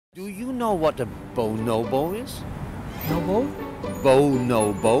Do you know what a bonobo is? Bonobo?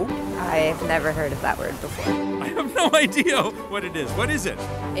 Bonobo? I've never heard of that word before. I have no idea what it is. What is it?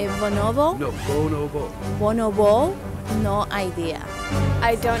 A bonobo? No, bonobo. Bonobo? No idea.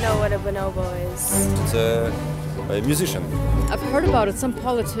 I don't know what a bonobo is. It's a musician. I've heard about it. Some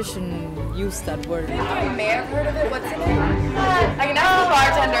politician used that word. I may have heard of it. What's in it? I can ask the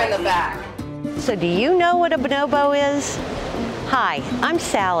bartender in the back. So do you know what a bonobo is? Hi, I'm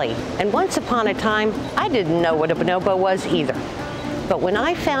Sally, and once upon a time, I didn't know what a bonobo was either. But when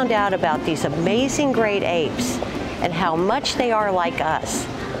I found out about these amazing great apes and how much they are like us,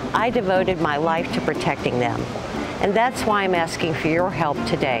 I devoted my life to protecting them. And that's why I'm asking for your help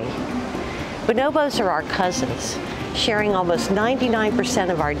today. Bonobos are our cousins, sharing almost 99%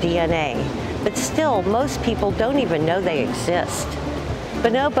 of our DNA, but still most people don't even know they exist.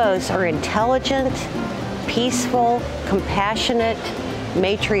 Bonobos are intelligent, peaceful, compassionate,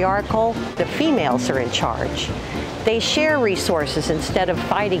 matriarchal. The females are in charge. They share resources instead of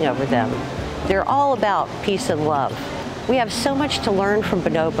fighting over them. They're all about peace and love. We have so much to learn from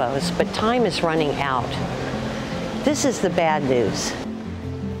bonobos, but time is running out. This is the bad news.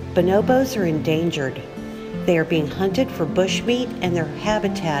 Bonobos are endangered. They are being hunted for bushmeat and their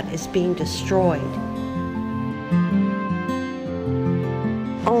habitat is being destroyed.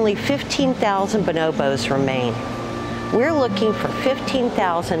 Only 15,000 bonobos remain. We're looking for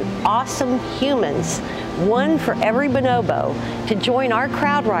 15,000 awesome humans, one for every bonobo, to join our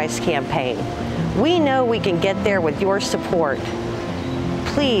CrowdRise campaign. We know we can get there with your support.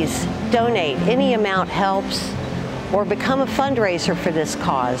 Please donate. Any amount helps, or become a fundraiser for this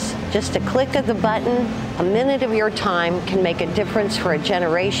cause. Just a click of the button, a minute of your time can make a difference for a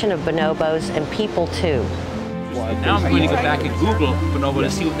generation of bonobos and people too. Now I'm going to go back and Google bonobo to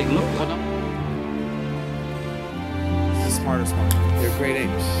see what they look like. It's the smartest one. They're great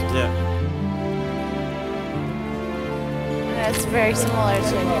apes. Yeah. It's very similar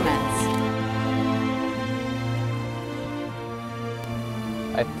to humans.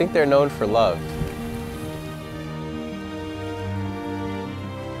 I think they're known for love.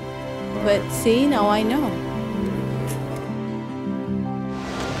 But see, now I know.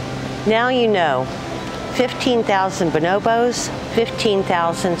 Now you know. 15,000 bonobos,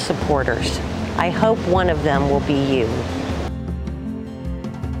 15,000 supporters. I hope one of them will be you.